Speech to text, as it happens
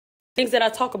Things that I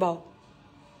talk about.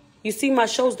 You see my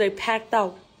shows, they packed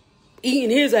out. Eating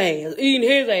his ass.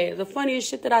 The funniest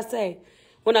shit that I say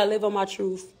when I live on my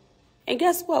truth. And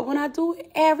guess what? When I do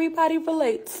it, everybody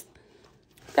relates.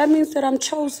 That means that I'm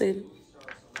chosen.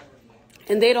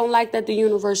 And they don't like that the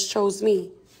universe chose me.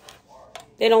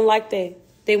 They don't like that.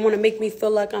 They want to make me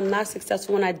feel like I'm not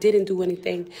successful when I didn't do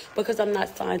anything because I'm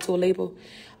not signed to a label.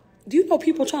 Do you know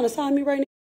people trying to sign me right now?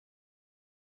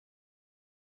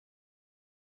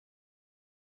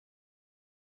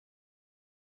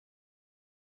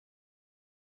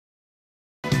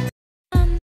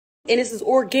 And this is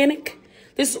organic.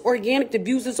 This is organic. The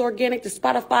views is organic. The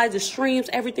Spotify, the streams,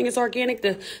 everything is organic.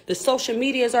 The social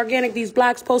media is organic. These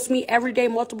blogs post me every day,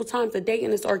 multiple times a day,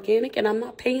 and it's organic, and I'm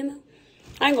not paying them.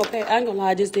 I ain't gonna lie,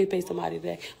 I just did pay somebody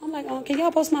today. I'm like, can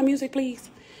y'all post my music, please?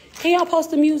 Can y'all post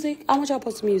the music? I want y'all to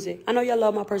post the music. I know y'all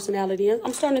love my personality.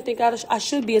 I'm starting to think I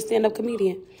should be a stand-up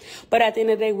comedian. But at the end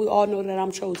of the day, we all know that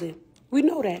I'm chosen. We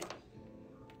know that.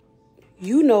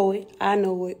 You know it. I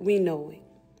know it. We know it.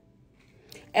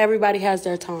 Everybody has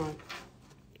their time.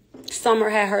 Summer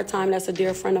had her time. That's a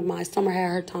dear friend of mine. Summer had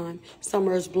her time.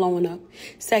 Summer is blowing up.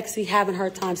 Sexy having her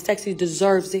time. Sexy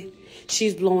deserves it.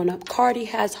 She's blowing up. Cardi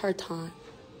has her time.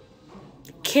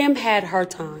 Kim had her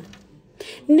time.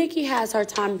 Nicki has her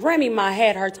time. Remy Ma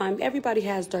had her time. Everybody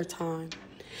has their time.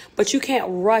 But you can't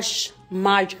rush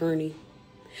my journey.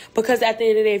 Because at the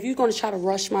end of the day, if you're going to try to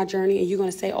rush my journey and you're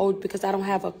going to say, oh, because I don't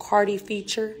have a Cardi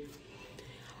feature,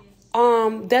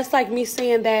 that's like me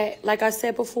saying that, like I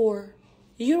said before,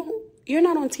 you're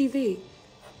not on TV.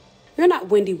 You're not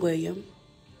Wendy Williams.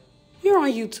 You're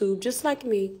on YouTube, just like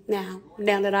me now.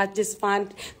 Now that I just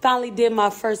finally did my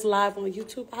first live on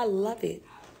YouTube, I love it.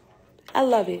 I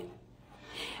love it.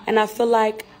 And I feel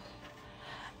like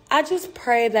I just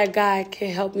pray that God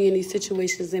can help me in these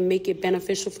situations and make it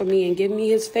beneficial for me and give me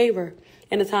his favor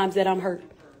in the times that I'm hurt.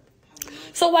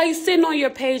 So while you're sitting on your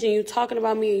page and you're talking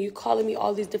about me and you're calling me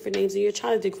all these different names and you're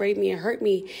trying to degrade me and hurt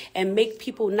me and make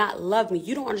people not love me,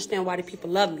 you don't understand why the people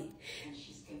love me.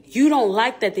 You don't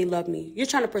like that they love me. You're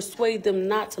trying to persuade them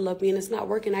not to love me, and it's not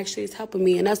working. Actually, it's helping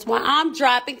me, and that's why I'm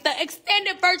dropping the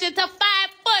extended version to 5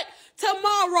 foot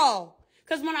tomorrow.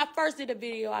 Because when I first did a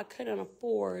video, I couldn't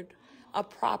afford a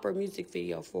proper music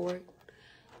video for it.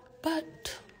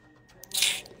 But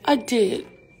I did.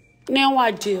 Now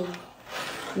I do.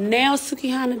 Now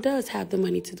Sukihana does have the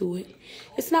money to do it.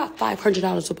 It's not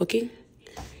 $500 a booking.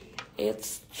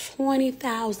 It's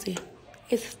 $20,000.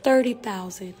 It's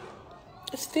 $30,000.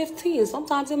 It's 15.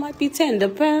 Sometimes it might be 10,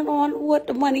 depending on what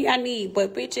the money I need.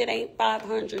 But bitch, it ain't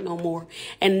 500 no more.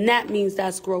 And that means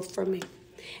that's growth for me.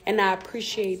 And I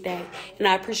appreciate that. And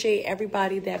I appreciate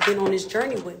everybody that been on this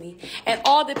journey with me. And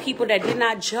all the people that did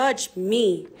not judge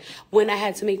me when I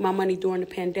had to make my money during the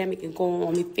pandemic and go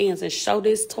on OnlyFans and show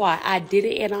this twat. I did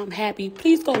it and I'm happy.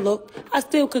 Please go look. I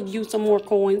still could use some more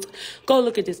coins. Go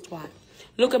look at this twat.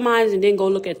 Look at mine and then go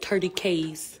look at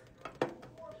 30Ks.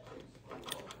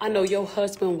 I know your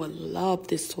husband would love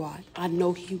this twat. I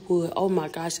know he would. Oh my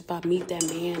gosh, if I meet that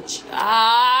man.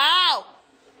 Child!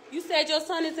 You said your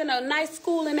son is in a nice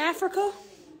school in Africa?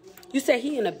 You said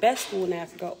he in the best school in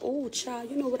Africa. Oh,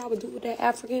 child, you know what I would do with that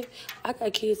African? I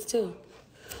got kids too.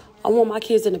 I want my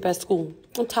kids in the best school.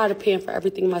 I'm tired of paying for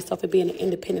everything myself and being an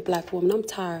independent black woman. I'm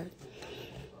tired.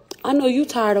 I know you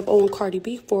tired of owing Cardi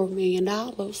B $4 million.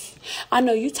 I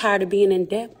know you tired of being in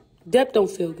debt. Debt don't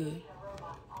feel good.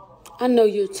 I know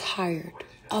you're tired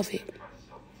of it.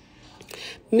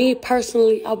 Me,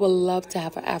 personally, I would love to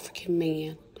have an African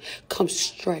man come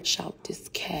stretch out this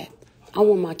cat. I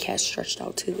want my cat stretched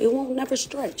out, too. It won't never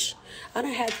stretch. I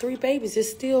done had 3 babies. It's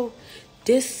still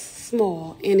this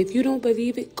small. And if you don't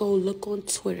believe it, go look on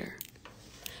Twitter.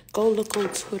 Go look on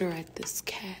Twitter at this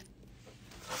cat.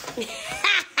 Where'd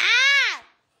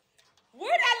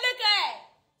I look at?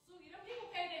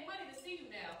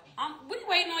 We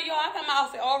waiting on y'all. I got my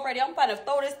outfit already. I'm about to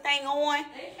throw this thing on. $40.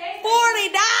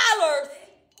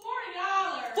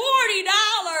 $40.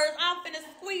 I'm finna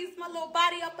squeeze my little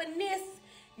body up in this.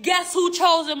 Guess who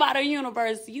chosen by the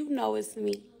universe? You know it's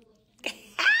me. $40.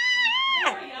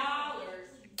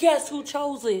 Guess who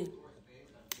chosen?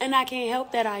 And I can't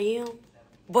help that I am.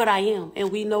 But I am.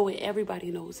 And we know it. Everybody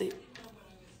knows it.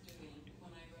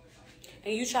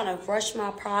 And you trying to rush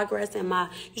my progress and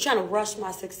you trying to rush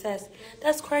my success.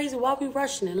 That's crazy. Why we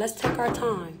rushing it? Let's take our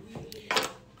time.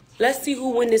 Let's see who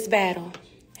win this battle.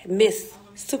 Miss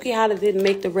Sukihana didn't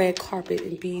make the red carpet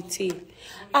in BET.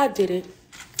 I did it.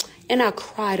 And I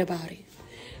cried about it.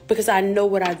 Because I know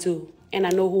what I do. And I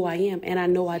know who I am. And I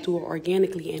know I do it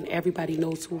organically. And everybody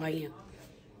knows who I am.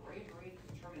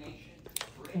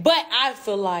 But I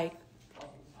feel like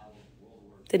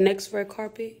the next red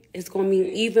carpet is going to mean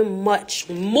even much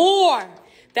more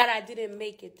that I didn't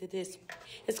make it to this.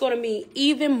 It's going to mean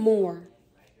even more.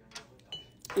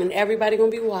 And everybody going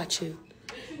to be watching.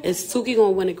 And Suki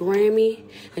going to win a Grammy.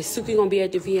 And Suki going to be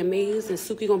at the VMAs. And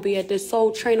Suki going to be at the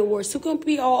Soul Train Awards. Suki going to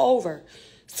be all over.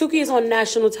 Suki is on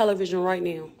national television right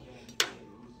now.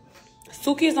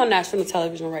 Suki is on national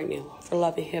television right now for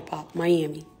Love and Hip Hop,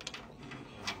 Miami.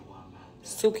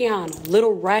 Sukihana,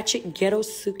 little ratchet ghetto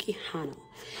Sukihana.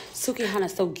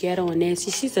 Sukihana's so ghetto and nasty.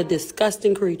 She's a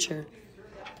disgusting creature.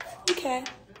 Okay.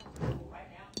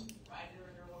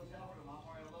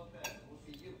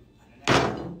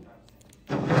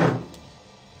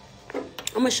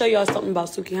 I'm going to show y'all something about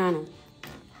Sukihana.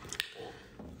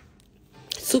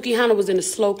 Sukihana was in a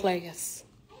slow class.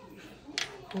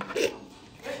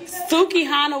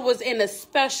 Sukihana was in a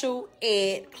special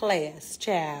ed class,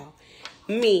 child.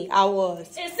 Me, I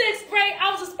was. In 6th grade,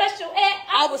 I was a special ed.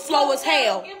 I was slow as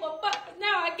hell. Give a fuck.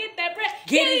 Now I get that bread.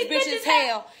 Get these bitches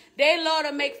hell. They love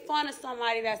to make fun of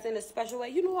somebody that's in a special way.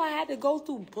 You know I had to go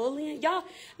through bullying. Y'all,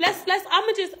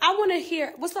 I want to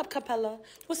hear. What's up, Capella?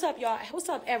 What's up, y'all? What's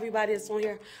up, everybody that's on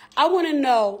here? I want to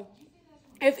know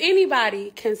if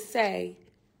anybody can say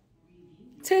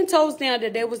 10 toes down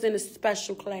that they was in a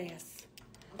special class.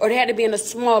 Or they had to be in a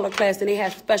smaller class and they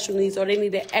had special needs or they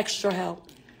needed extra help.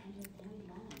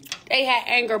 They had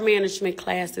anger management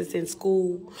classes in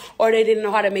school, or they didn't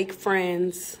know how to make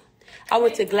friends. I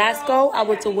went to Glasgow. I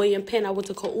went to William Penn. I went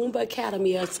to Kaumba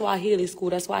Academy, a Swahili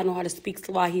school. That's why I know how to speak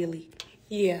Swahili.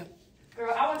 Yeah.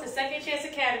 Girl, I went to Second Chance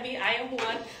Academy. I am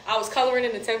one. I was coloring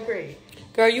in the 10th grade.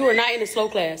 Girl, you were not in the slow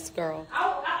class, girl.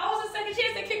 I was in Second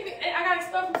Chance. They kicked me. I got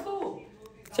expelled from school.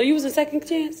 So you was in Second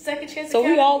Chance? Second Chance So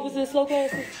Academy. we all was in slow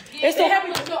classes? Yeah,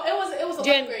 it was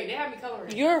 11th grade. They had me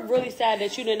coloring. You're really sad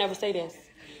that you didn't ever say this.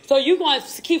 So you going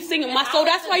to keep singing my song.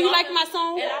 That's why you like my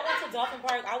song? And I went to Dolphin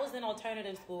Park. I was in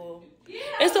alternative school. Yeah,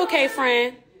 it's okay,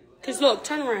 friend. Because look,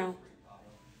 turn around.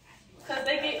 Because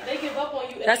they give up on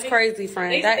you. That's crazy,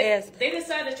 friend. They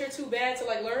decide that you're too bad to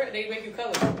like learn. They make you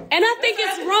color. And I think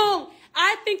it's wrong.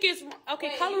 I think it's... Okay,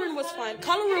 wait, coloring was fun.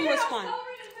 Coloring was fun.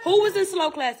 Who was in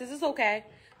slow classes? It's okay.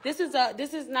 This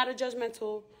is not a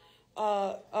judgmental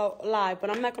lie, but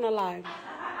I'm not going to lie.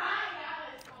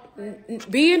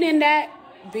 Being in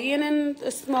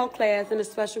a small class, in a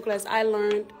special class, I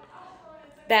learned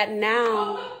that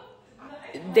now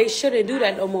they shouldn't do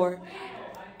that no more.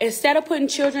 Instead of putting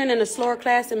children in a slower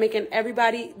class and making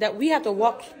everybody that we have to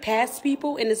walk past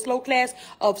people in the slow class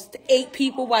of 8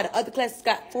 people while the other classes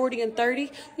got 40 and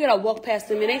 30, we gotta walk past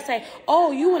them and they say,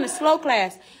 oh, you in a slow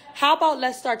class. How about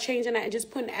let's start changing that and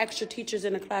just putting extra teachers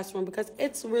in the classroom, because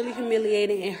it's really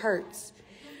humiliating and hurts.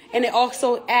 And it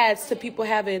also adds to people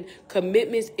having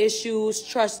commitments issues,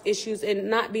 trust issues, and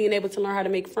not being able to learn how to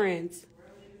make friends.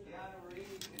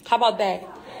 How about that?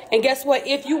 And guess what?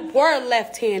 If you were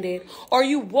left-handed, or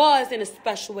you was in a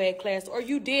special ed class, or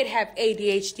you did have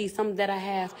ADHD, something that I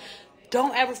have,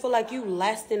 don't ever feel like you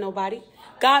less than nobody.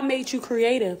 God made you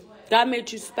creative. God made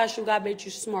you special. God made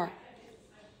you smart.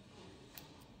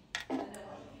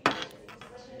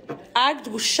 I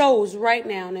do shows right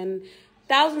now, and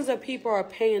thousands of people are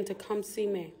paying to come see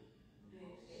me.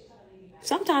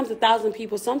 Sometimes 1,000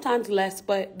 people, sometimes less,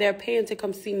 but they're paying to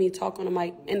come see me, talk on the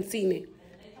mic, and see me.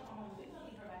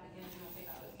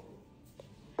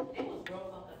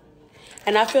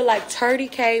 And I feel like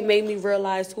 30K made me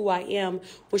realize who I am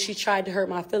when she tried to hurt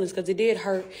my feelings, because it did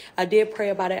hurt. I did pray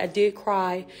about it. I did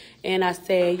cry. And I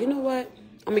said, you know what?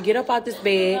 I'm going to get up out this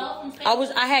bed.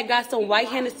 I had got some white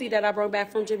Hennessy that I brought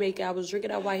back from Jamaica. I was drinking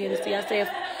that white Hennessy. I said,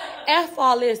 F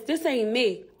all this. This ain't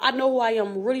me. I know who I am.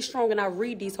 I'm really strong, and I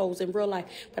read these hoes in real life.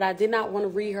 But I did not want to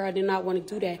read her. I did not want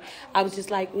to do that. I was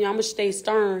just like, I'm going to stay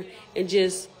stern and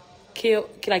just kill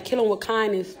them with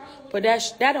kindness. But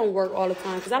that don't work all the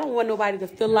time, because I don't want nobody to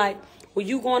feel like when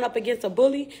you going up against a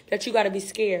bully that you got to be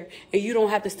scared and you don't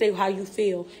have to say how you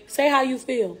feel. Say how you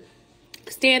feel.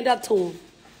 Stand up to him.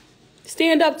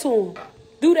 Stand up to him.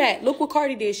 Do that. Look what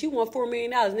Cardi did. She won $4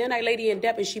 million. And then that lady in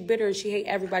debt, and she bitter and she hate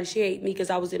everybody. She hate me because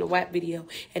I was in a WAP video.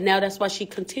 And now that's why she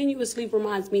continuously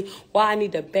reminds me why I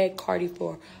need to beg Cardi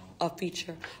for a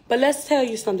feature. But let's tell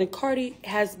you something. Cardi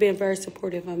has been very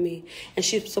supportive of me. And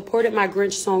she supported my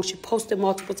Grinch song. She posted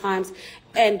multiple times.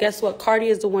 And guess what? Cardi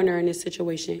is the winner in this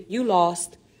situation. You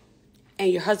lost.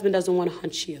 And your husband doesn't want to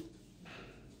hunt you.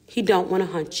 He don't want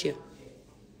to hunt you.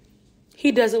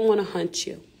 He doesn't want to hunt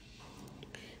you.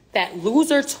 That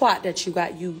loser twat that you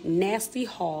got, you nasty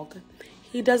hog,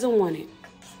 he doesn't want it.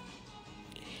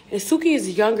 And Suki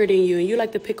is younger than you, and you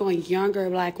like to pick on younger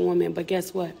black women, but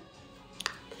guess what?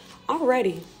 I'm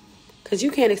ready. Because you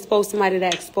can't expose somebody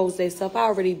that exposed themselves. I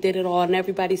already did it all and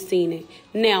everybody's seen it.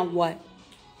 Now what?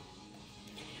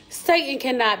 Satan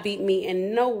cannot beat me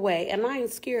in no way. And I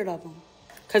ain't scared of him.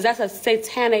 Because that's a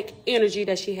satanic energy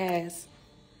that she has.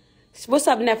 What's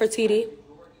up, Nefertiti?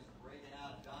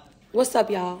 What's up,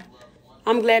 y'all?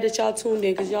 I'm glad that y'all tuned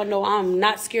in because y'all know I'm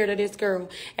not scared of this girl.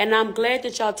 And I'm glad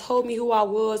that y'all told me who I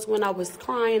was when I was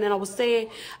crying and I was saying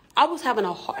I was having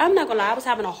I'm not going to lie, I was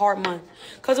having a hard month.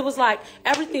 Because it was like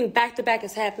everything back to back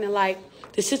is happening. Like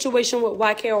the situation with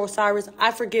YK Osiris,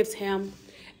 I forgive him.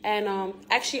 And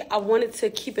actually, I wanted to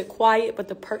keep it quiet,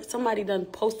 but somebody done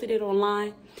posted it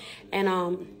online.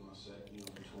 And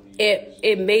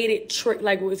it made it,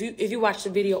 like if you watch the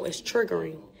video, it's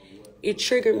triggering. It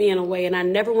triggered me in a way, and I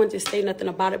never wanted to say nothing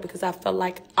about it because I felt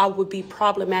like I would be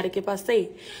problematic if I say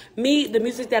it. Me, the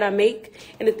music that I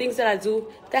make and the things that I do,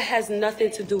 that has nothing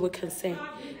to do with consent.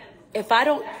 If I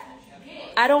don't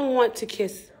want to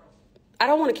kiss. I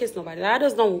don't want to kiss nobody. I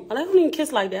don't even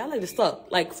kiss like that. I like to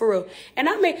suck, like for real. And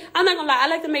I'm not gonna lie, I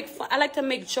like to make fun, I like to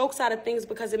make jokes out of things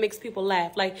because it makes people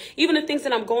laugh. Like even the things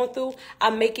that I'm going through,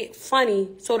 I make it funny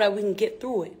so that we can get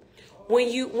through it.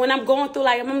 When I'm going through,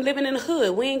 like, I'm living in the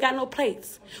hood, we ain't got no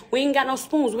plates. We ain't got no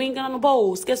spoons. We ain't got no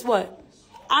bowls. Guess what?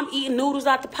 I'm eating noodles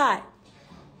out the pot.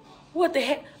 What the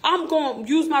heck? I'm going to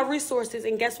use my resources,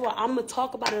 and guess what? I'm going to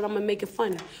talk about it. I'm going to make it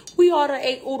funny. We all done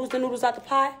ate oodles and noodles out the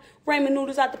pot, ramen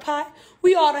noodles out the pot.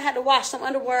 We all done had to wash some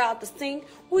underwear out the sink.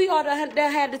 We all done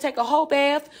had to take a whole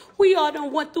bath. We all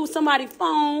done went through somebody's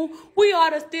phone. We all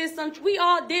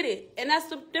did it. And that's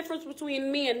the difference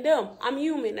between me and them. I'm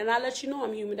human, and I let you know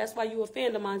I'm human. That's why you a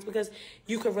fan of mine, because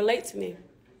you can relate to me.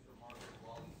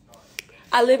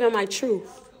 I live in my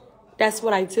truth. That's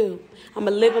what I do. I'm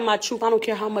going to live in my truth. I don't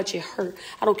care how much it hurt.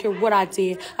 I don't care what I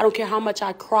did. I don't care how much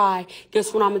I cried.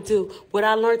 Guess what I'm going to do? What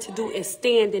I learned to do is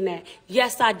stand in that.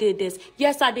 Yes, I did this.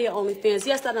 Yes, I did OnlyFans.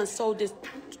 Yes, I done sold this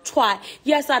twat.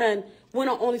 Yes, I done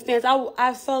went on OnlyFans.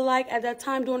 I felt like at that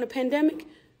time during the pandemic,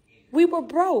 we were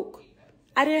broke.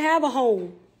 I didn't have a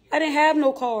home. I didn't have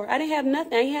no car. I didn't have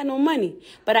nothing. I ain't had no money.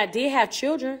 But I did have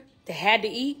children that had to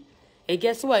eat. And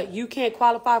guess what? You can't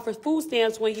qualify for food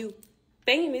stamps when you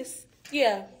famous.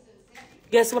 Yeah.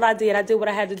 Guess what I did? I did what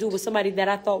I had to do with somebody that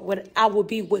I thought I would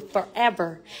be with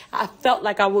forever. I felt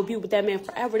like I would be with that man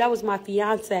forever. That was my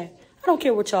fiance. I don't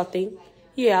care what y'all think.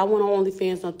 Yeah, I went on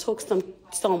OnlyFans and took some.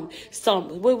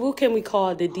 What can we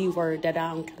call the D word that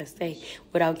I don't gotta say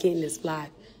without getting this live?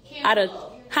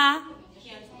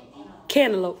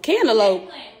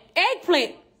 Cantaloupe.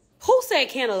 Eggplant. Who said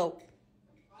cantaloupe?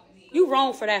 You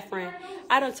wrong for that, friend.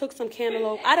 I done took some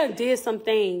cantaloupe. I done did some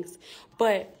things,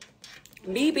 but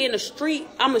me being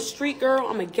I'm a street girl,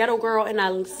 I'm a ghetto girl, and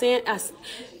I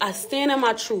stand in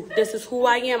my truth. This is who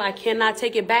I am. I cannot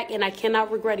take it back, and I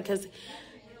cannot regret it, because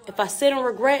if I sit and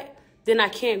regret, then I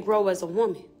can't grow as a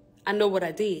woman. I know what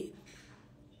I did.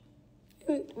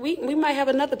 We might have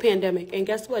another pandemic, and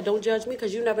guess what? Don't judge me,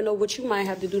 because you never know what you might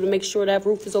have to do to make sure that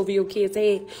roof is over your kid's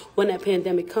head when that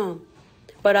pandemic comes.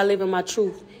 But I live in my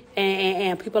truth,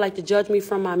 and people like to judge me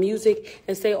from my music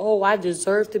and say, oh, I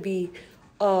deserve to be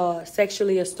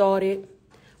sexually assaulted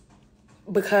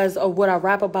because of what I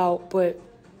rap about. But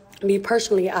me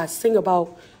personally, I sing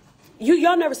about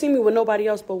y'all never see me with nobody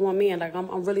else but one man. Like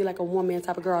I'm really like a one man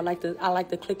type of girl. I like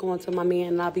to click on to my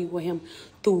man, and I'll be with him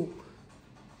through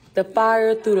the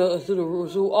fire,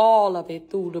 through all of it,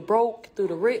 through the broke, through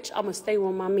the rich. I'm gonna stay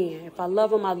with my man. If I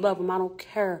love him, I love him. I don't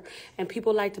care. And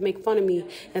people like to make fun of me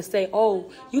and say,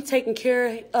 "Oh, you taking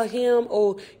care of him?"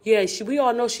 Oh, yeah. We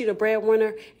all know she the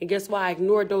breadwinner. And guess what? I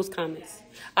ignored those comments.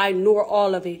 I ignore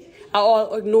all of it. I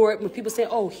ignore it when people say,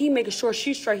 "Oh, he making sure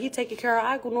she's straight. He taking care of her."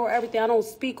 I ignore everything. I don't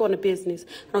speak on the business.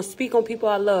 I don't speak on people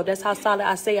I love. That's how solid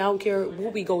I say. I don't care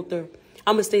what we go through.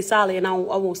 I'm gonna stay solid, and I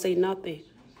won't say nothing.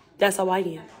 That's how I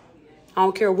am. I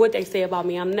don't care what they say about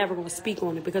me. I'm never going to speak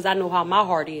on it because I know how my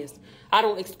heart is. I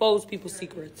don't expose people's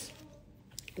secrets.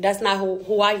 That's not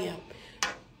who I am.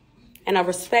 And I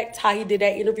respect how he did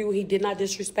that interview. He did not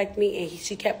disrespect me. And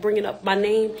she kept bringing up my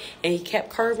name. And he kept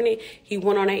curving it. He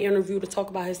went on that interview to talk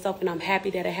about himself. And I'm happy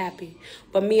that it happened.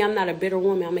 But me, I'm not a bitter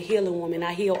woman. I'm a healing woman.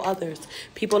 I heal others.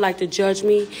 People like to judge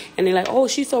me. And they're like, oh,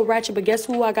 she's so ratchet. But guess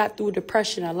who I got through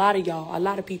depression? A lot of y'all. A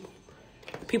lot of people.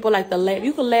 People like to laugh.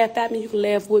 You can laugh at me, you can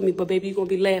laugh with me, but baby, you're going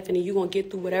to be laughing and you're going to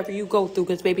get through whatever you go through,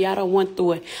 because baby, I done went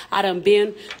through it. I done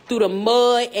been through the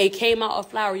mud and came out a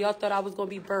flower. Y'all thought I was going to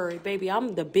be buried. Baby,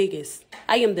 I'm the biggest.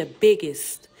 I am the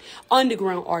biggest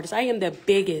underground artist. I am the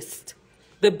biggest.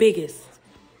 The biggest.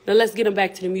 Now let's get them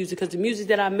back to the music, because the music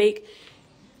that I make,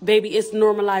 baby, it's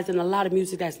normalizing a lot of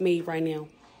music that's made right now.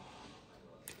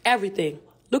 Everything.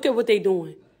 Look at what they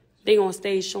doing. They on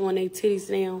stage showing their titties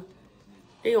now.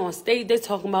 They on stage, they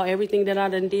talking about everything that I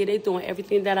done did. They doing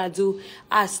everything that I do.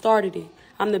 I started it.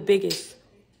 I'm the biggest.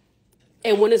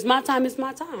 And when it's my time, it's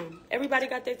my time. Everybody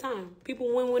got their time.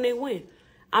 People win when they win.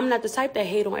 I'm not the type that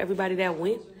hate on everybody that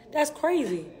win. That's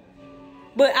crazy.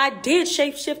 But I did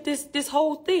shapeshift this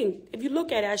whole thing. If you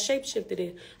look at it, I shapeshifted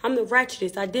it. I'm the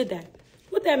ratchetest. I did that.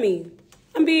 What that mean?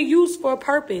 I'm being used for a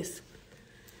purpose.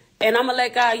 And I'm going to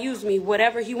let God use me,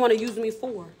 whatever he want to use me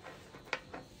for.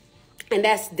 And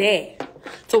that's that.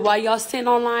 So while y'all sitting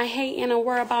online hating and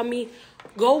worry about me,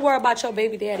 go worry about your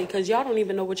baby daddy, because y'all don't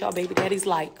even know what y'all baby daddy's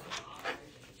like.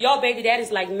 Y'all baby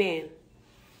daddy's like men.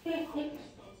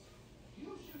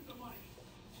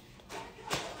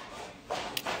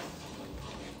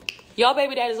 Y'all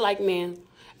baby daddy's like men.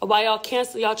 While y'all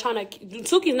cancel, y'all trying to...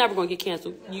 Suki's never going to get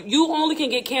canceled. You only can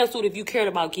get canceled if you cared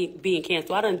about being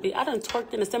canceled. I done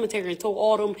twerked in the cemetery and told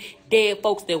all them dead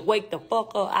folks that wake the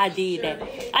fuck up. I did that.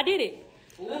 I did it.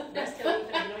 That's still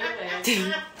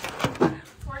you.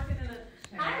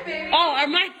 Hi, baby. Oh,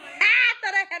 am I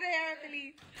thought I had a hair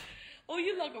release. Oh,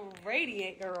 you look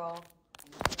radiant, girl.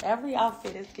 Every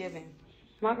outfit is given.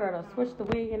 My girl done switched the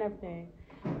wig and everything.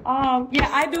 Yeah,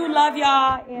 I do love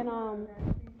y'all, and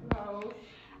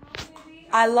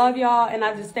I love y'all, and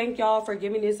I just thank y'all for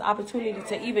giving this opportunity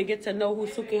to even get to know who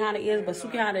Sukihana is. But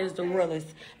Sukihana is the realest,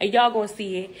 and y'all gonna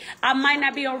see it. I might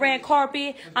not be on red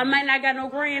carpet, I might not got no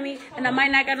Grammy, and I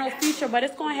might not got no feature, but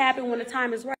it's gonna happen when the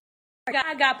time is right.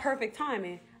 I got perfect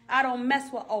timing. I don't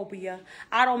mess with Obia.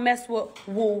 I don't mess with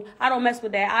Woo. I don't mess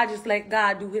with that. I just let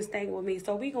God do his thing with me.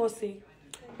 So we gonna see.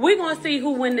 We gonna see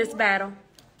who win this battle.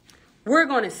 We're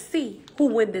gonna see who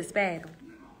win this battle.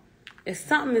 If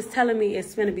something is telling me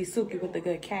it's gonna be Suki with the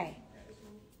good K,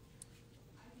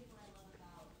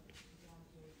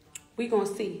 we gonna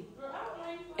see.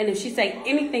 And if she say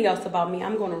anything else about me,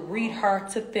 I'm gonna read her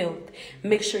to filth.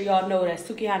 Make sure y'all know that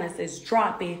Sukihana is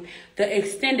dropping the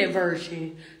extended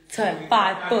version to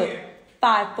 5 foot.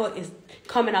 5 foot is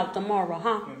coming out tomorrow,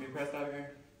 huh? Can you press that again?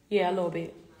 Yeah, a little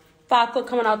bit. 5 foot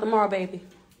coming out tomorrow, baby.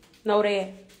 Know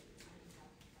that.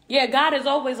 Yeah, God is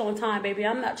always on time, baby.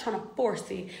 I'm not trying to force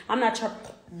it. I'm not trying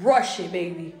to rush it,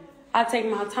 baby. I take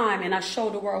my time and I show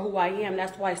the world who I am.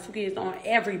 That's why Suki is on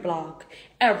every blog,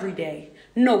 every day.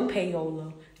 No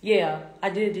payola. Yeah,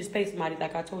 I did just pay somebody,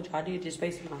 like I told you. I did just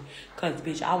pay somebody. Because,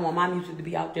 bitch, I want my music to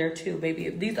be out there, too, baby.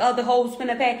 If these other hoes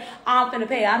finna pay, I'm finna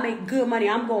pay. I make good money.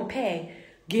 I'm going to pay.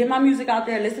 Get my music out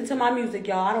there. Listen to my music,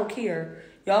 y'all. I don't care.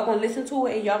 Y'all going to listen to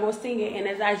it and y'all going to sing it. And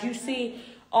as you see,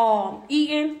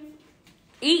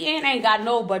 Eating ain't got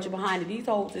no budget behind it. These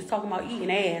hoes is talking about eating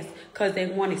ass because they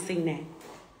want to sing that.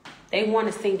 They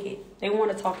want to sing it. They want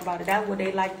to talk about it. That's what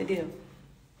they like to do.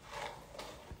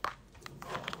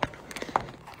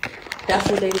 That's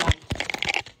what they like.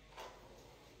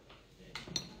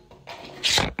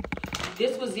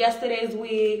 This was yesterday's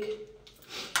wig.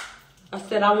 I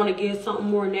said I want to get something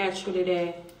more natural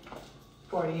today.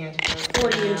 40 inches.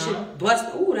 40 inch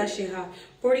bust. Ooh, that shit hot.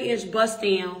 40 inch bust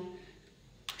down.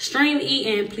 Stream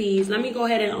Eatin', please. Let me go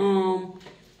ahead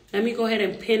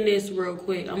and pin this real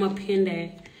quick. I'm gonna pin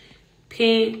that.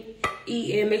 Pin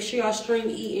Eatin'. Make sure y'all stream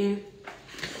Eatin'.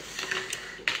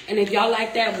 And if y'all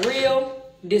like that real,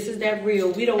 this is that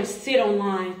real. We don't sit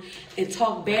online and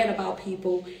talk bad about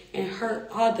people and hurt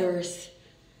others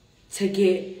to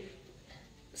get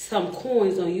some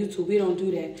coins on YouTube. We don't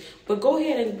do that. But go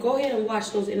ahead and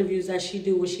watch those interviews that she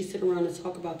do when she sit around and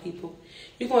talk about people.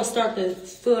 You're gonna start to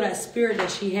feel that spirit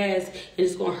that she has, and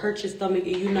it's gonna hurt your stomach,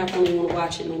 and you're not gonna want to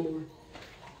watch it no more.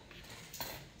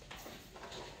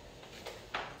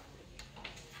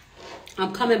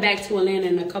 I'm coming back to Atlanta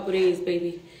in a couple days,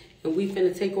 baby, and we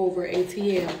finna take over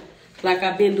ATL like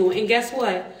I've been doing. And guess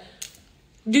what?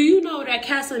 Do you know that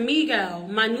Casamigo,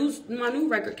 my new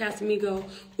record Casamigo,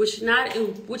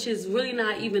 which is really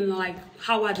not even like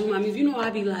how I do my music. You know,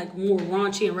 I be like more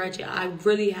raunchy and ratchet. I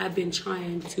really have been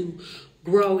trying to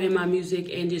grow in my music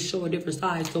and just show a different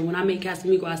side. So when I make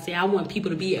Casamigo, I say I want people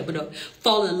to be able to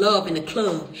fall in love in the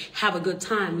club, have a good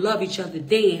time, love each other,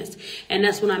 dance. And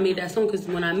that's when I made that song, because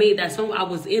when I made that song, I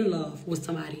was in love with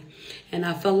somebody. And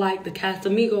I felt like the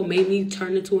Casamigo made me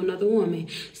turn into another woman.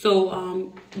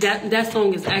 So that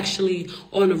song is actually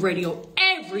on the radio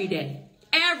every day.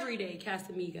 Every day,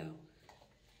 Casamigo.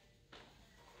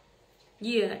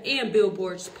 Yeah, and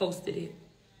Billboard's posted it.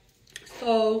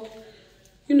 So,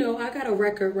 you know, I got a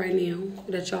record right now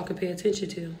that y'all can pay attention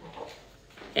to.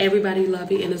 Everybody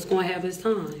love it, and it's going to have its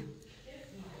time.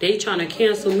 They trying to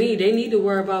cancel me. They need to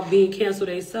worry about being canceled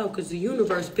themselves, because the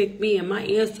universe picked me, and my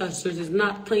ancestors is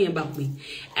not playing about me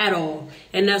at all.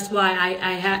 And that's why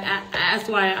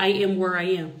I am where I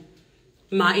am.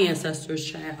 My ancestors,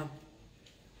 child.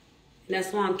 And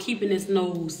that's why I'm keeping this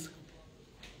nose.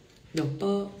 The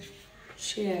fuck?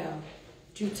 Yeah.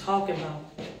 What you talking about?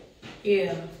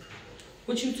 Yeah.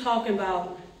 What you talking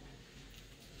about?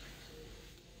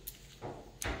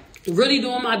 Really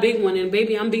doing my big one, and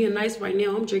baby, I'm being nice right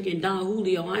now. I'm drinking Don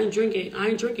Julio. I ain't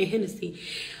drinking Hennessy.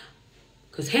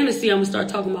 Cause Hennessy, I'm gonna start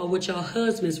talking about what y'all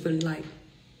husbands really like.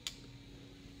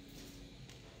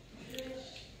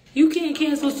 You can't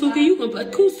cancel Suki. You can,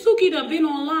 but Suki done been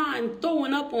online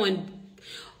throwing up on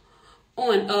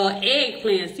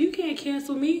eggplants. You can't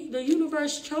cancel me. The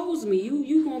universe chose me.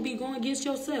 You gonna be going against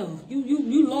yourself.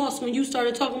 You lost when you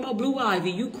started talking about Blue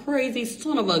Ivy. You crazy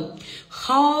son of a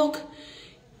hog.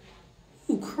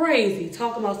 You crazy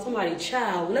talking about somebody's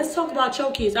child. Let's talk about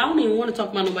your kids. I don't even want to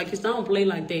talk about nobody's kids. I don't play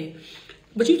like that.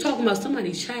 But you talking about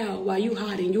somebody's child while you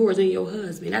hiding yours and your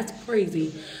husband. That's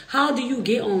crazy. How do you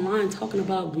get online talking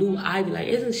about Blue Ivy? Like,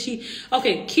 isn't she...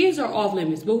 Okay, kids are off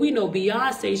limits. But we know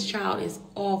Beyonce's child is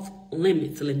off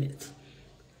limits.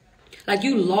 Like,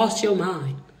 you lost your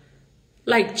mind.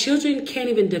 Like, children can't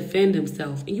even defend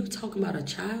themselves. And you talking about a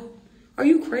child? Are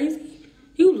you crazy?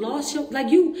 You lost your... Like,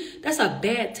 that's a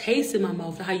bad taste in my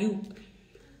mouth. How you...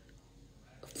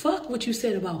 Fuck what you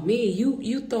said about me.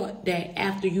 You thought that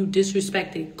after you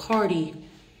disrespected Cardi,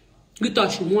 you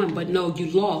thought you won, but no,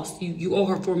 you lost. You owe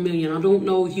her $4 million. I don't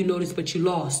know if you noticed, but you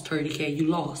lost 30K. You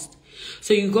lost.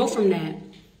 So you go from that,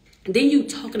 then you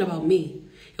talking about me,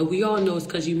 and we all know it's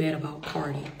because you mad about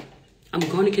Cardi. I'm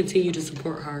going to continue to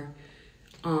support her.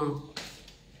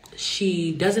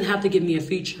 She doesn't have to give me a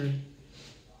feature.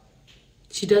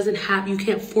 She doesn't have, you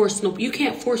can't force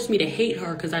me to hate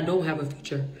her because I don't have a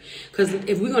feature. Because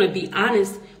if we're going to be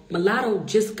honest, Mulatto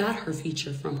just got her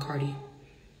feature from Cardi.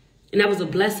 And that was a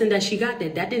blessing that she got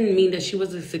that. That didn't mean that she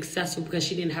wasn't successful because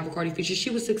she didn't have a Cardi feature. She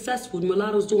was successful.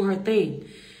 Mulatto's doing her thing.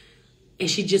 And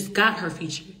she just got her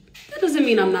feature. That doesn't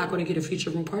mean I'm not going to get a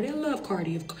feature from Cardi. I love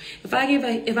Cardi. If I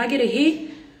get a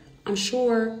hit, I'm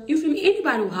sure, you feel me?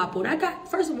 Anybody will hop on.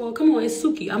 First of all, come on, it's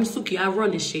Suki. I'm Suki. I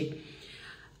run this shit.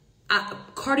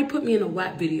 Cardi put me in a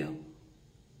WAP video.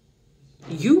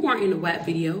 You weren't in a WAP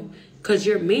video because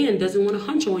your man doesn't want to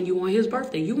hunch on you on his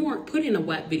birthday. You weren't put in a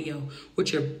WAP video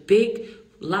with your big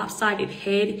lopsided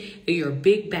head and your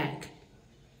big back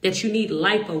that you need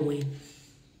lipo in.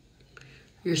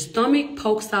 Your stomach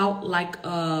pokes out like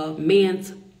a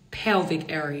man's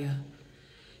pelvic area.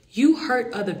 You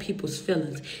hurt other people's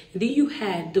feelings. And then you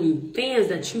had them fans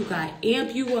that you got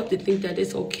amp you up to think that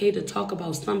it's okay to talk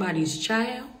about somebody's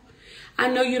child. I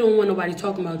know you don't want nobody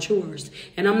talking about yours.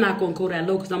 And I'm not going to go that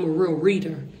low because I'm a real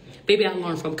reader. Baby, I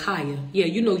learned from Kaya. Yeah,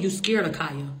 you know you scared of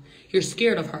Kaya. You're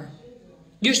scared of her.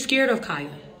 You're scared of Kaya.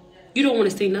 You don't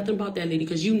want to say nothing about that lady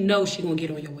because you know she going to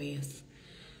get on your ass.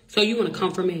 So you want to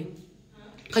come for me.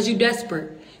 Because you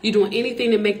desperate. You're doing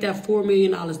anything to make that $4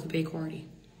 million to pay Cardi.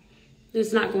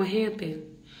 It's not going to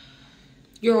happen.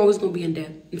 You're always going to be in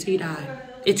debt until you die.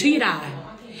 Until you die.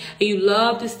 And you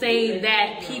love to say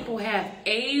that people have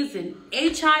AIDS and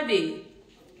HIV.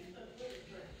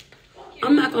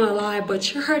 I'm not going to lie,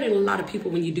 but you're hurting a lot of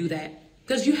people when you do that.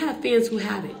 Because you have fans who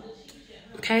have it.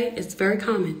 Okay? It's very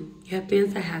common. You have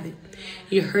fans that have it.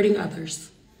 You're hurting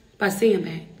others by saying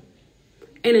that.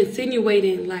 And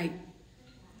insinuating like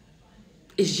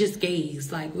it's just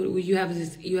gays. Like what you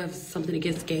have something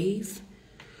against gays?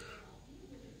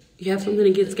 You have something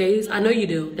against gays? I know you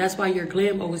do. That's why your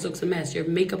glam always looks a mess. Your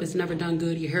makeup is never done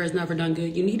good. Your hair is never done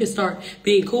good. You need to start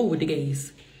being cool with the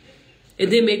gays.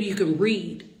 And then maybe you can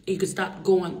read. You can stop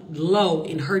going low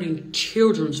and hurting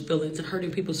children's feelings and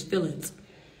hurting people's feelings.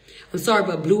 I'm sorry,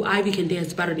 but Blue Ivy can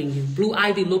dance better than you. Blue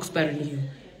Ivy looks better than you.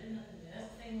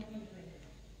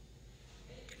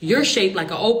 You're shaped like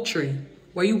an oak tree.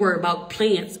 Where you worry about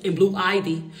plants and Blue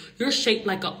Ivy. You're shaped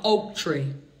like an oak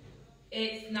tree.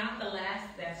 It's not the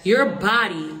last step. Your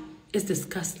body is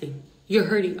disgusting. You're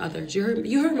hurting others. You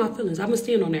hurt my feelings. I'm going to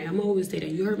stand on that. I'm going to always say that.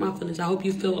 You hurt my feelings. I hope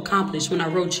you feel accomplished when I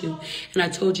wrote you. And I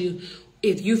told you,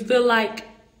 if you feel like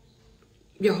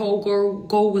your whole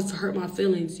goal was to hurt my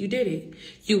feelings, you did it.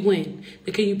 You win.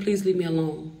 But can you please leave me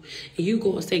alone? And you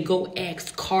go and say, go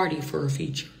ask Cardi for a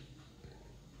feature.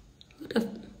 What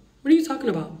are you talking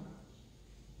about?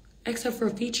 Ask her for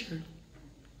a feature.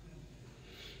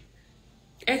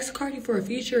 Ask Cardi for a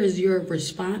feature is your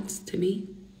response to me.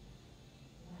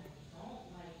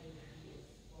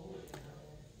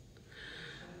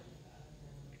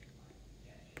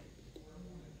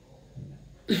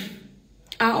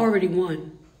 I already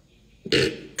won.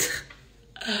 Baby,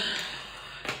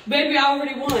 I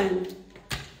already won.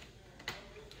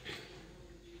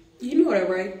 You know that,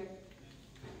 right?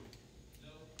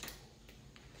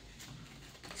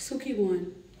 Suki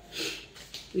won.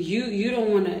 You don't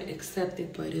want to accept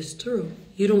it, but it's true.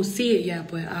 You don't see it yet,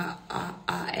 but I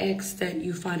ask that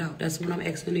you find out. That's what I'm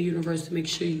asking the universe, to make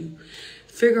sure you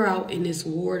figure out in this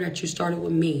war that you started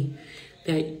with me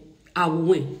that I will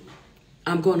win.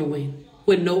 I'm going to win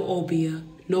with no obia,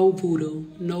 no voodoo,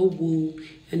 no woo,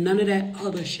 and none of that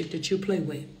other shit that you play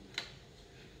with.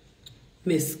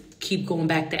 Miss, keep going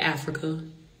back to Africa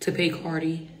to pay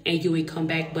Cardi, and you ain't come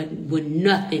back but with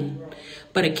nothing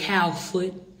but a cow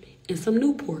foot and some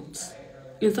Newports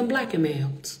and some Black and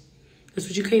Milds. That's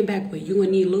what you came back with. You gonna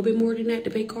need a little bit more than that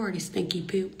to pay Cardi, stinky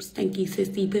pimp, stinky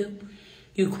sissy pimp.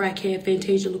 You crackhead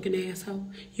Fantasia looking asshole.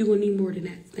 You gonna need more than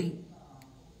that, stink.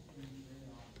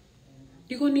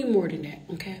 You gonna need more than that,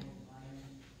 okay?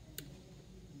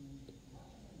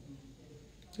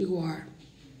 You are.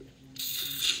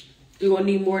 You're gonna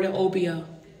need more than obia.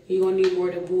 You're gonna need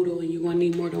more than voodoo, and you're gonna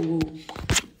need more than woo.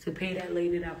 To pay that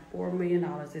lady that $4 million,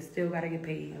 it still gotta get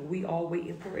paid. And we all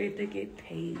waiting for it to get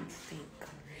paid, stink.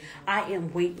 I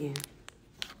am waiting.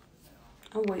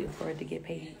 I'm waiting for it to get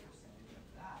paid.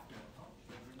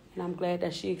 And I'm glad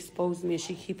that she exposed me and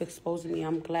she keep exposing me.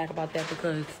 I'm glad about that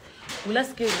because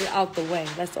let's get it out the way.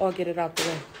 Let's all get it out the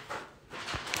way.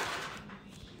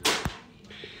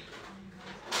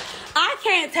 I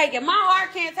can't take it. My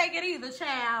heart can't take it either,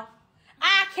 child.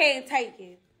 I can't take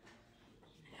it.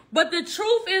 But the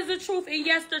truth is the truth. And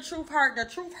yes, the truth hurt. The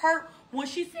truth hurt when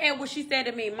she said what she said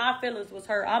to me. My feelings was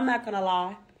hurt. I'm not going to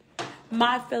lie.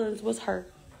 My feelings was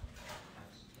hurt.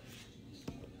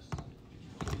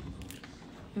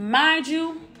 Mind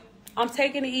you, I'm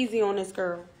taking it easy on this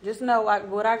girl. Just know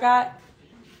what I got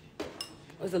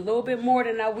was a little bit more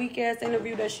than that weak ass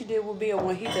interview that she did with Bill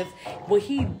when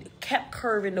he kept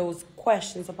curving those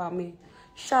questions about me.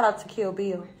 Shout out to Kill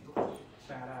Bill.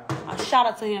 Shout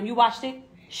out to him. You watched it?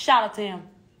 Shout out to him.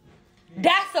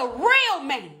 That's a real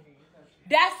man.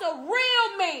 That's a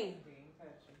real man.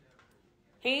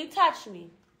 He ain't touched me.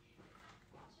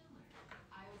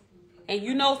 And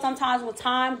you know, sometimes when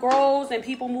time grows and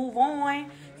people move on,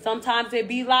 sometimes it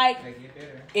be like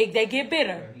they get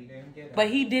bitter. But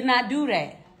he did not do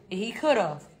that. And he could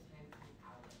have.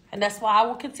 And that's why I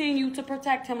will continue to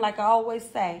protect him like I always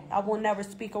say. I will never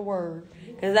speak a word.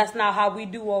 Because that's not how we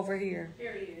do over here.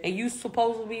 And you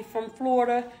supposed to be from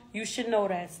Florida. You should know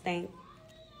that, stink.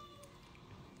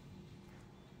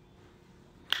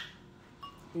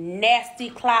 Nasty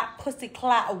clot, pussy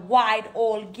clot, wide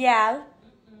old gal.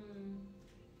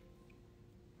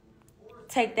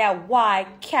 Take that wide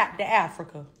cap to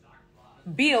Africa.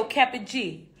 Bill kept it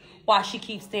G. Why she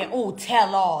keeps saying, oh,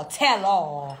 tell all, tell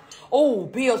all. Oh,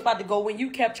 Bill's about to go. When you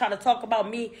kept trying to talk about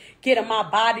me getting my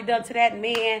body done to that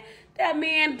man,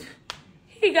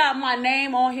 he got my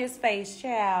name on his face,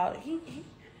 child.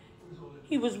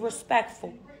 He was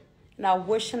respectful. And I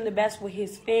wish him the best with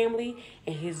his family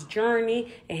and his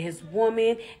journey and his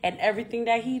woman and everything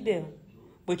that he did.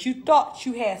 But you thought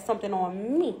you had something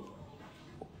on me.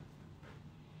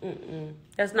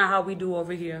 That's not how we do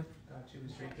over here.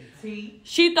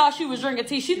 She thought she was drinking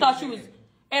tea. She thought she was,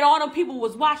 and all the people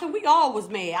was watching. We all was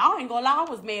mad. I ain't gonna lie, I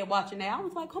was mad watching that. I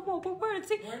was like, come on, but where the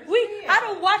tea? I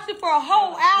done watched it for a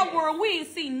whole hour and we ain't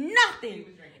seen nothing.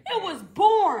 It was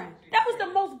boring. That was the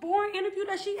most boring interview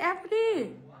that she ever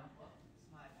did.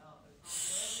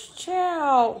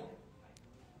 Child.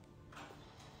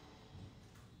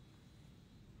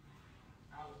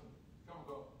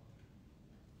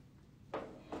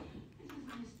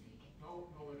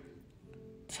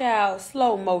 Child,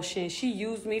 slow motion. She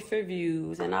used me for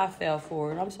views, and I fell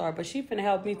for it. I'm sorry, but she finna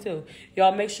help me too.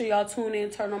 Y'all make sure y'all tune in,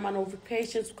 turn on my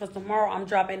notifications, because tomorrow I'm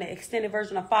dropping the extended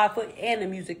version of 5 Foot and the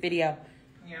music video.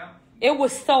 Yeah. It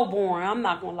was so boring. I'm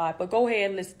not gonna lie, but go ahead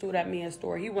and listen to that man's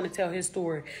story. He want to tell his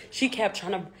story. She kept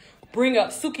trying to bring up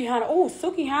Sukihana. Oh,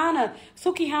 Sukihana.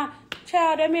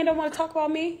 Child, that man don't want to talk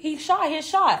about me. He shot his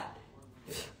shot.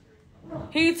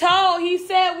 He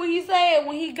said what he said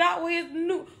when he got with his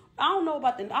new. I don't know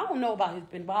about his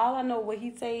business, but all I know what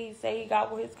he say he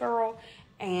got with his girl,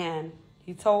 and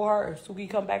he told her if Suki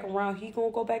come back around, he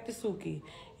gonna go back to Suki.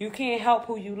 You can't help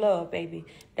who you love, baby.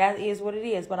 That is what it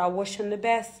is. But I wish him the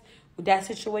best with that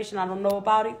situation. I don't know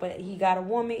about it, but he got a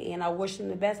woman, and I wish him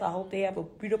the best. I hope they have a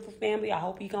beautiful family. I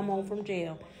hope he come home from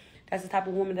jail. That's the type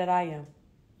of woman that I am.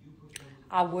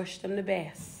 I wish them the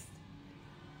best.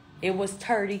 It was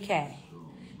 30K.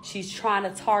 She's trying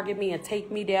to target me and take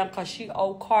me down because she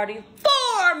owed Cardi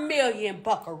 4 million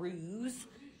buckaroos.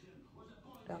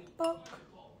 The fuck?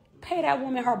 Pay that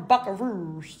woman her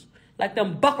buckaroos. Like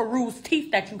them buckaroos teeth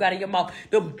that you got in your mouth.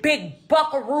 The big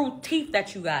buckaroo teeth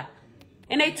that you got.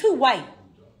 And they too white.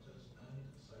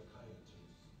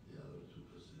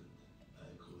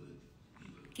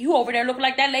 You over there looking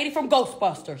like that lady from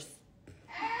Ghostbusters.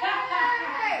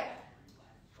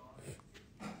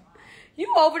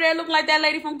 You over there looking like that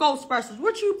lady from Ghostbusters.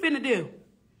 What you finna do?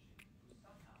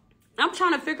 I'm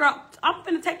trying to figure out. I'm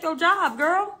finna take your job,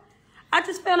 girl. I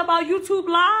just found about YouTube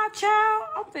Live, child.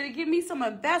 I'm finna get me some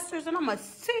investors and I'm gonna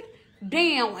sit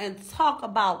down and talk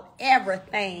about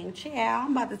everything, child.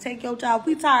 I'm about to take your job.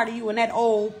 We tired of you and that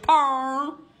old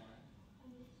perm.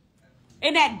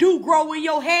 And that do-grow in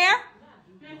your hair.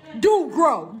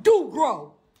 Do-grow.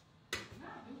 Do-grow.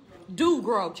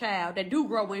 Do-grow, child. That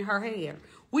do-grow in her hair.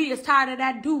 We is tired of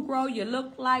that do-grow. You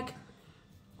look like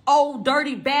old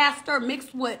dirty bastard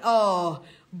mixed with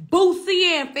Boosie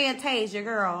and Fantasia,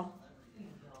 girl.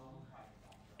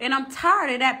 And I'm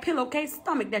tired of that pillowcase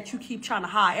stomach that you keep trying to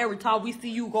hide. Every time we see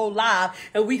you go live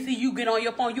and we see you get on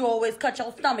your phone, you always cut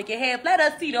your stomach in half. Let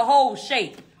us see the whole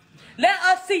shape. Let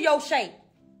us see your shape.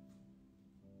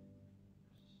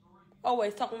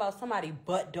 Always talking about somebody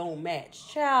butt don't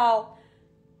match. Child,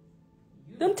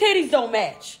 them titties don't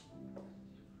match.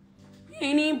 You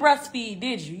ain't even breastfeed,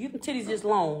 did you? Them titties just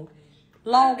long.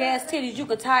 Long ass titties. You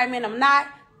can tie them in. I'm not.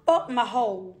 Fuck my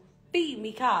hole. Feed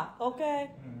me cock, okay?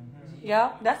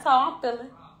 Yeah, that's how I'm feeling.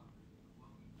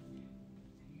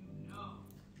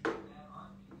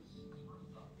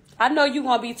 I know you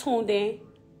gonna be tuned in,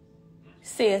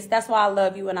 sis. That's why I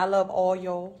love you and I love all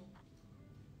y'all.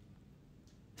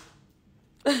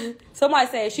 Somebody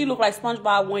said she looked like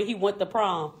SpongeBob when he went to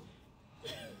prom.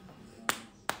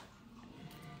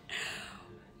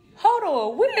 Hold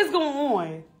on, what is going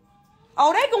on?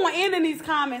 Oh, they going in these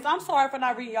comments. I'm sorry for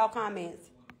not reading y'all comments.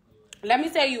 Let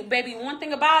me tell you, baby, one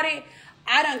thing about it,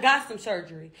 I done got some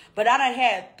surgery, but I done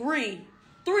had three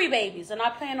babies, and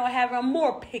I plan on having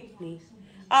more picnics.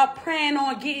 I plan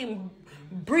on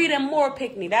breeding more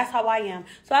picnic. That's how I am.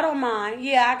 So I don't mind.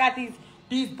 Yeah, I got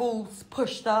these boobs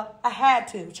pushed up. I had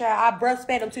to. Child, I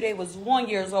breastfed them till they was 1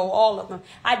 year old, all of them.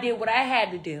 I did what I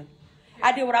had to do.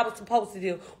 I did what I was supposed to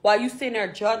do. While you sitting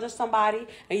there judging somebody,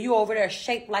 and you over there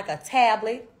shaped like a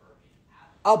tablet,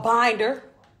 a binder.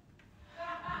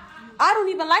 I don't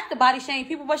even like to body shame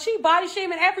people, but she body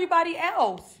shaming everybody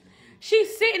else.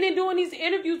 She's sitting and doing these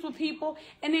interviews with people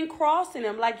and then crossing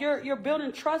them. Like you're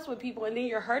building trust with people and then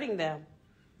you're hurting them.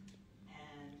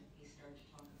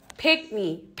 Pick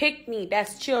me,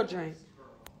 that's children.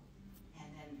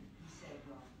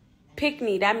 Pick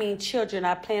me, that means children.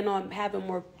 I plan on having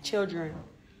more children.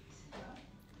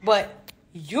 But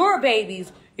your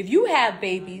babies, if you have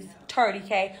babies,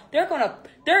 30K,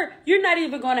 you're not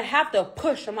even gonna have to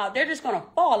push them out. They're just gonna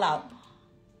fall out.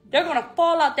 They're gonna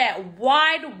fall out that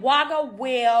wide, wagga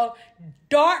whale,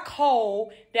 dark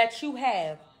hole that you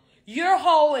have. Your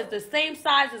hole is the same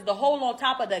size as the hole on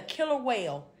top of the killer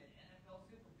whale.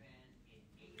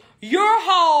 Your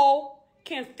hole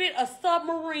can fit a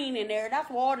submarine in there. That's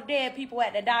where all the dead people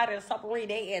that died in a submarine,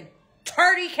 they in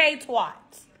 30K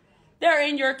twats. They're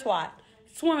in your twat,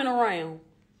 swimming around.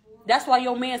 That's why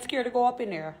your man's scared to go up in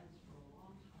there.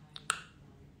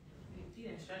 He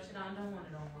didn't stretch it out and don't want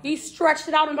it on. He stretched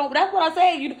it out and don't. That's what I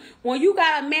say. When you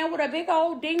got a man with a big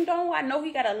old ding dong, I know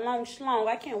he got a long schlong.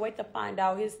 I can't wait to find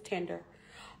out his Tinder,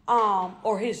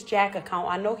 or his Jack account.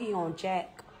 I know he on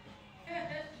Jack.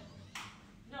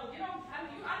 No, get on.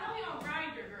 I know he on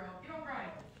Grindr, girl. Get on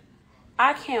Grindr.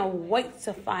 I can't wait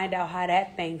to find out how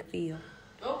that thing feel.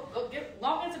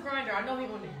 Log into Grindr. I know he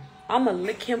on there. I'm going to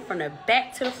lick him from the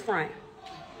back to the front.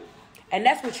 And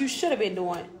that's what you should have been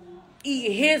doing.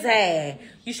 Eating his ass.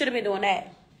 You should have been doing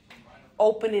that.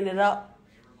 Opening it up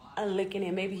and licking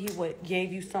it. Maybe he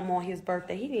gave you some on his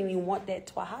birthday. He didn't even want that.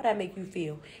 How'd that make you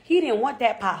feel? He didn't want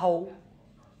that pothole.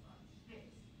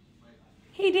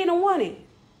 He didn't want it.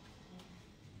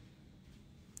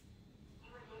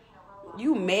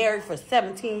 You married for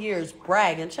 17 years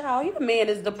bragging. Child, your man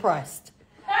is depressed.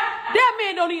 That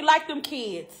man don't even like them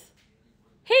kids.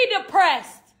 He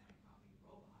depressed.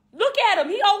 Look at him.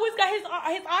 He always got his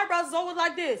eyebrows is always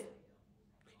like this.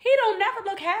 He don't never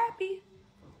look happy.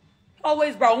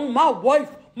 Always, bro, my wife.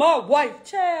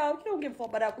 Child, you don't give a fuck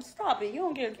about that. Stop it.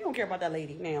 You don't care about that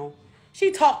lady now.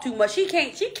 She talk too much. She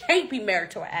can't be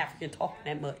married to an African talking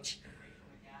that much.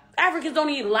 Africans don't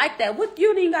even like that. What,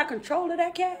 you ain't got control of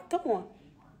that cat? Come on.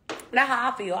 That's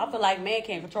how I feel. I feel like man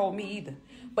can't control me either.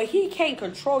 But he can't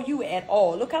control you at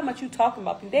all. Look how much you talking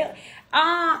about people.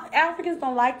 Africans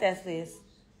don't like that, sis.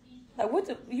 Like,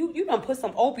 you done put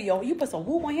some opio, you put some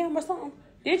woo on him or something?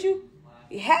 Did you?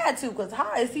 You had to, because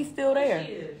how is he still there?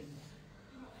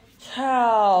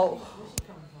 Child.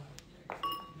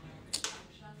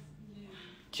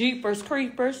 Jeepers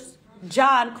Creepers.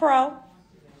 John Crow.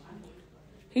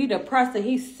 He depressed and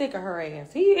he's sick of her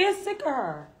ass. He is sick of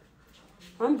her.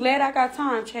 I'm glad I got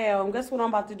time, child. And guess what I'm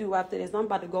about to do after this? I'm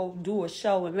about to go do a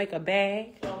show and make a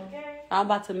bag. Okay. I'm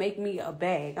about to make me a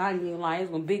bag. I ain't even lying.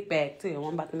 It's gonna be a big bag, too.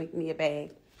 I'm about to make me a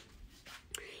bag.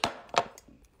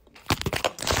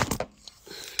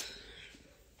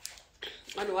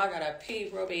 I know I gotta pee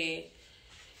real bad.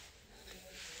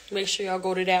 Make sure y'all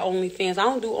go to that OnlyFans. I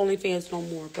don't do OnlyFans no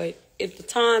more, but if the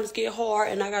times get hard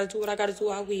and I gotta do what I gotta do,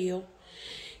 I will.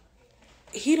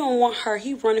 He don't want her.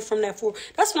 He running from that for.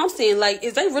 That's what I'm saying. Like,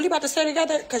 is they really about to stay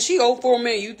together? Because she owed $4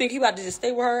 million. You think he about to just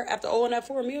stay with her after owing that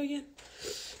 $4 million?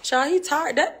 Child, he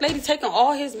tired. That lady taking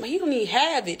all his. He don't even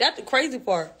have it. That's the crazy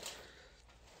part.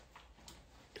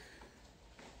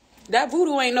 That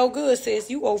voodoo ain't no good, sis.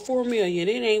 You owe $4 million.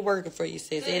 It ain't working for you,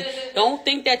 sis. And don't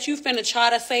think that you finna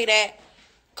try to say that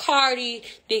Cardi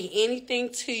did anything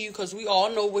to you, because we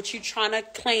all know what you trying to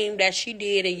claim that she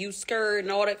did and you scared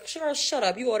and all that. Sure, shut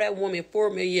up. You owe that woman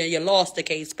 $4 million. You lost the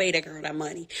case. Pay that girl that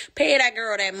money. Pay that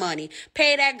girl that money.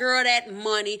 Pay that girl that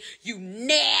money. You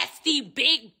nasty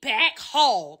big back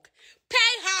hog. Pay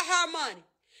her money.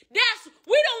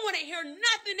 We don't want to hear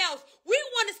nothing else. We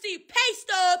want to see pay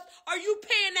stubs. Are you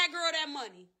paying that girl that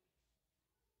money?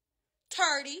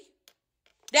 Turdy.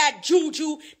 That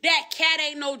juju, that cat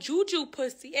ain't no juju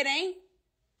pussy. It ain't.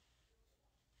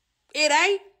 It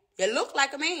ain't. You look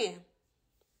like a man.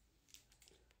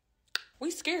 We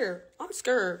scared. I'm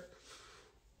scared.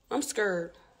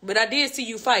 But I did see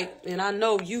you fight. And I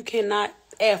know you cannot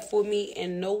F with me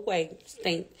in no way.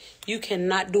 Stink. You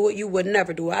cannot do it. You would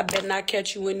never do it. I bet not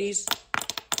catch you in these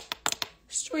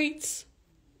streets.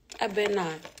 I bet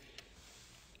not.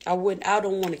 I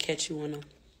don't want to catch you in them.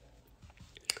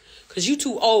 Because you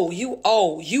too old. You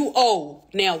old.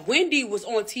 Now, Wendy was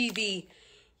on TV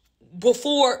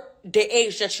before the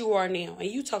age that you are now. And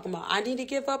you talking about, I need to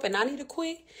give up and I need to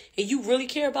quit. And you really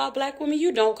care about black women?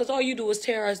 You don't, because all you do is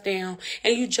tear us down.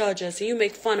 And you judge us. And you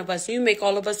make fun of us. And you make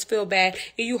all of us feel bad.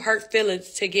 And you hurt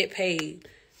feelings to get paid.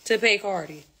 To pay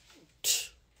Cardi.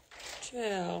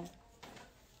 Child.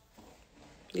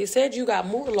 They said you got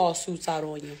more lawsuits out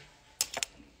on you.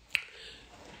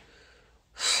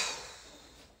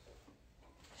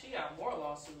 More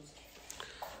lawsuits.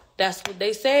 That's what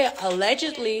they said.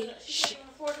 Allegedly. She can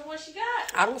afford the one she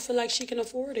got. I don't feel like she can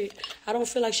afford it. I don't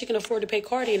feel like she can afford to pay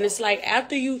Cardi. And it's like,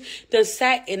 after you done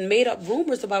sat and made up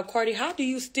rumors about Cardi, how do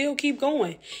you still keep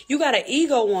going? You got an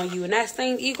ego on you. And that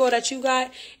same ego that you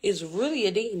got is really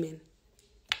a demon.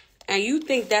 And you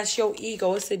think that's your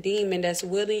ego. It's a demon that's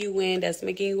willing you in, that's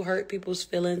making you hurt people's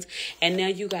feelings. And now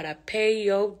you got to pay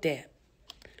your debt.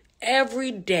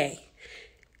 Every day.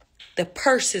 The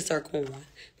purses are gone.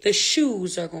 The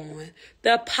shoes are gone.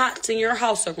 The pots in your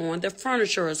house are gone. The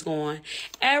furniture is gone.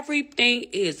 Everything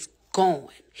is gone.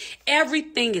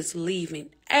 Everything is leaving.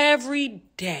 Every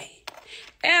day.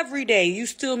 Every day. You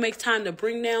still make time to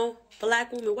bring down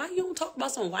black women. Why you don't talk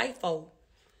about some white folk?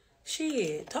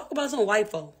 Shit. Talk about some white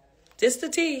folk. This the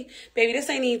tea. Baby, this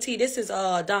ain't even tea. This is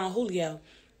Don Julio.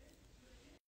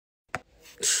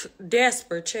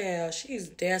 Desperate, child. She's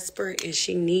desperate and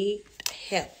she needs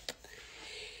help.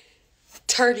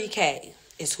 Turdy K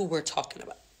is who we're talking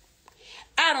about.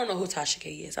 I don't know who Tasha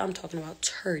K is. I'm talking about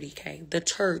Turdy K, the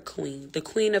turd queen, the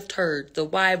queen of turds, the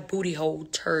wide booty hole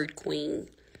turd queen.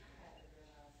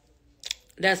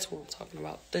 That's what I'm talking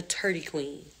about, the turdy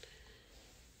queen.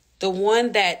 The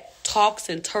one that talks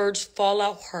and turds fall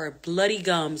out her bloody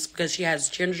gums because she has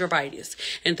gingivitis.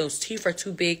 And those teeth are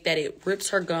too big that it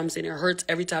rips her gums and it hurts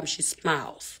every time she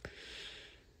smiles.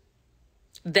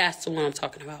 That's the one I'm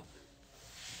talking about.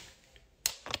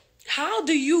 How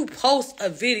do you post a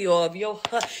video of you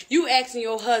asking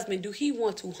your husband, do he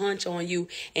want to hunch on you,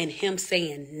 and him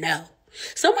saying no?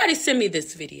 Somebody send me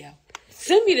this video.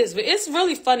 Send me this video. It's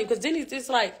really funny because then it's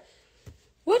like,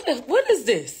 what is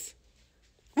this?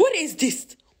 What is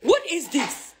this? What is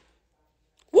this?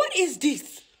 What is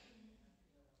this?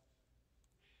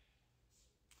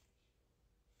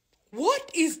 What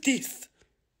is this?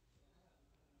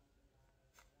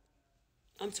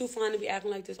 I'm too fine to be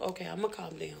acting like this. Okay, I'm going to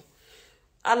calm down.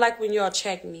 I like when y'all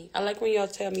check me. I like when y'all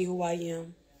tell me who I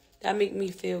am. That make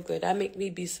me feel good. That make me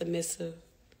be submissive.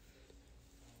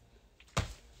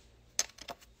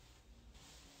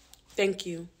 Thank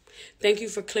you. Thank you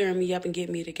for clearing me up and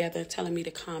getting me together and telling me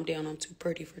to calm down. I'm too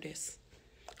pretty for this.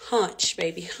 Hunch,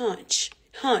 baby. Hunch.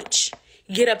 Hunch.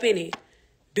 Get up in it.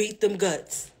 Beat them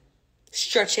guts.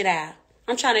 Stretch it out.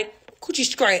 I'm trying to coochie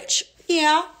scratch.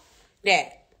 Yeah.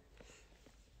 That.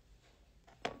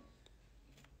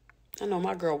 I know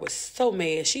my girl was so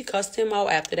mad. She cussed him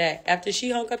out after that. After she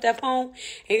hung up that phone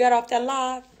and got off that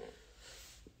live.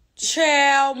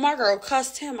 Child, my girl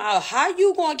cussed him out. How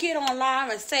you gonna get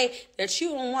online and say that you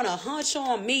don't want to hunch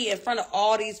on me in front of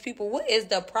all these people? What is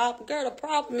the problem? Girl, the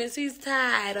problem is he's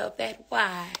tired of that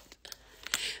wide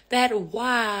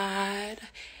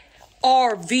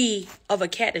RV of a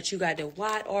cat that you got. The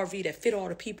wide RV that fit all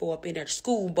the people up in their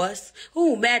school bus.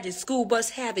 Ooh, imagine school bus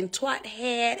having twat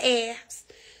head ass.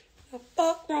 The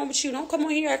fuck wrong with you? Don't come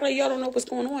on here act like y'all don't know what's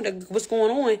going on. What's going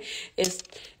on is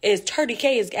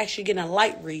 30K is actually getting a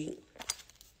light read.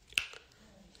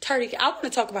 30K. I want to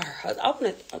talk about her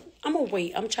husband. I'm gonna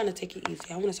wait. I'm trying to take it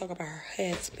easy. I want to talk about her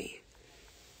husband.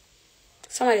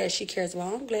 Somebody that she cares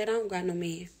about. I'm glad I don't got no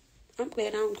man. I'm glad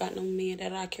I don't got no man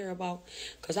that I care about.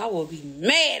 Because I will be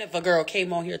mad if a girl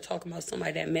came on here talking about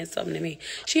somebody that meant something to me.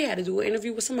 She had to do an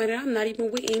interview with somebody that I'm not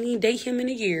even with. Ain't even date him in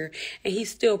a year. And he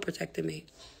still protected me.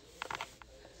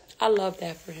 I love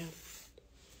that for him.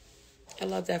 I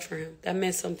love that for him. That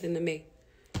meant something to me.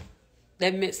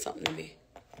 That meant something to me.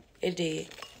 It did.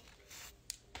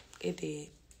 It did.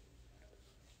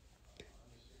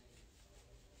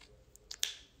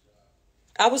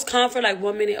 I was calm for like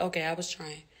 1 minute. Okay, I was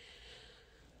trying.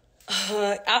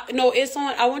 No, it's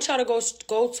on. I want y'all to go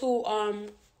to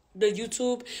the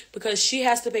YouTube because she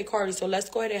has to pay Cardi. So let's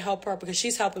go ahead and help her because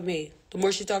she's helping me. The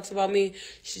more she talks about me,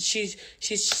 she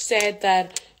said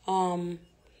that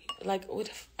like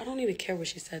I don't even care what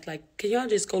she said. Like, can y'all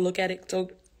just go look at it so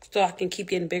I can keep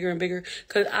getting bigger and bigger?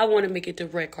 Because I want to make it the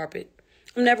red carpet.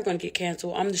 I'm never going to get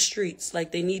canceled. I'm the streets.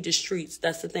 Like, they need the streets.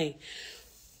 That's the thing.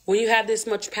 When you have this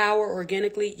much power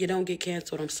organically, you don't get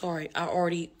canceled. I'm sorry. I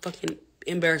already fucking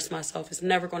embarrassed myself. It's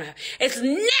never going to happen. It's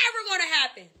never going to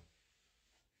happen.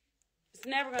 It's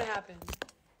never going to happen.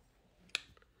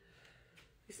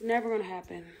 It's never going to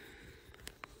happen.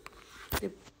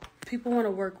 If people want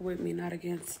to work with me, not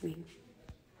against me.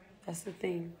 That's the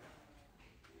thing.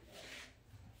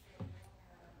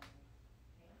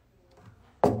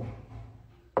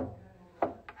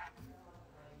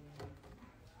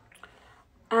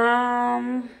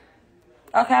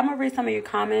 Okay, I'm going to read some of your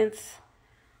comments.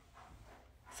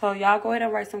 So y'all go ahead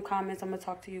and write some comments. I'm going to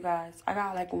talk to you guys. I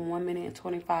got like 1 minute and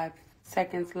 25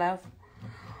 seconds left.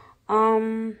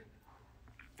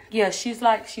 Yeah, she's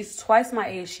twice my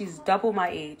age. She's double my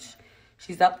age.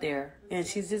 She's up there. And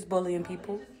she's just bullying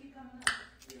people.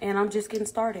 And I'm just getting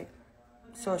started.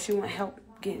 So if she want help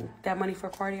getting that money for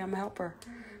Cardi, I'm going to help her.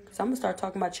 Because I'm going to start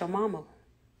talking about your mama.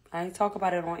 I ain't talk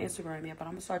about it on Instagram yet, but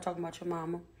I'm going to start talking about your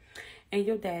mama and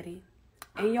your daddy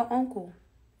and your uncle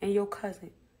and your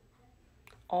cousin.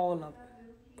 All of them.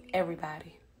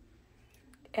 Everybody.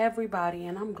 Everybody.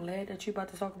 And I'm glad that you about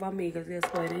to talk about me because guess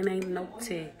what? It ain't no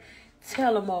tea.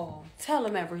 Tell them all. Tell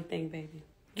them everything, baby.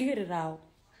 Get it out.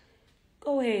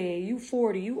 Go ahead. You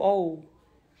 40. You old.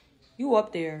 You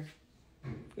up there.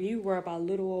 You worry about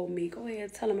little old me. Go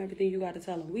ahead. Tell them everything you got to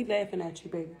tell them. We laughing at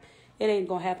you, baby. It ain't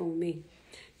going to happen with me.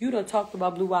 You done talked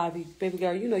about Blue Ivy. Baby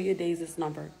girl, you know your days is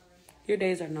numbered. Your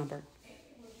days are numbered.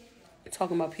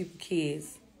 Talking about people,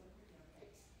 kids.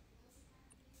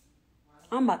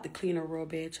 I'm about to clean her real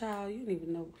bad. Child, you don't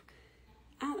even know.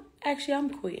 I'm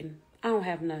quitting. I don't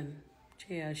have nothing.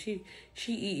 Yeah, she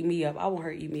eating me up. I want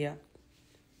her to eat me up.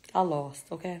 I lost,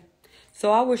 okay?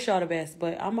 So I wish y'all the best,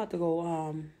 but I'm about to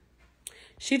go,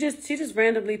 she just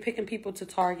randomly picking people to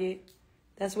target.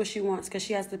 That's what she wants because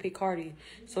she has to pick Cardi.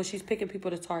 So she's picking people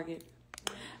to target.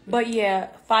 But yeah,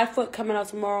 5 foot coming out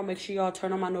tomorrow. Make sure y'all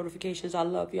turn on my notifications. I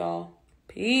love y'all.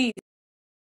 Peace.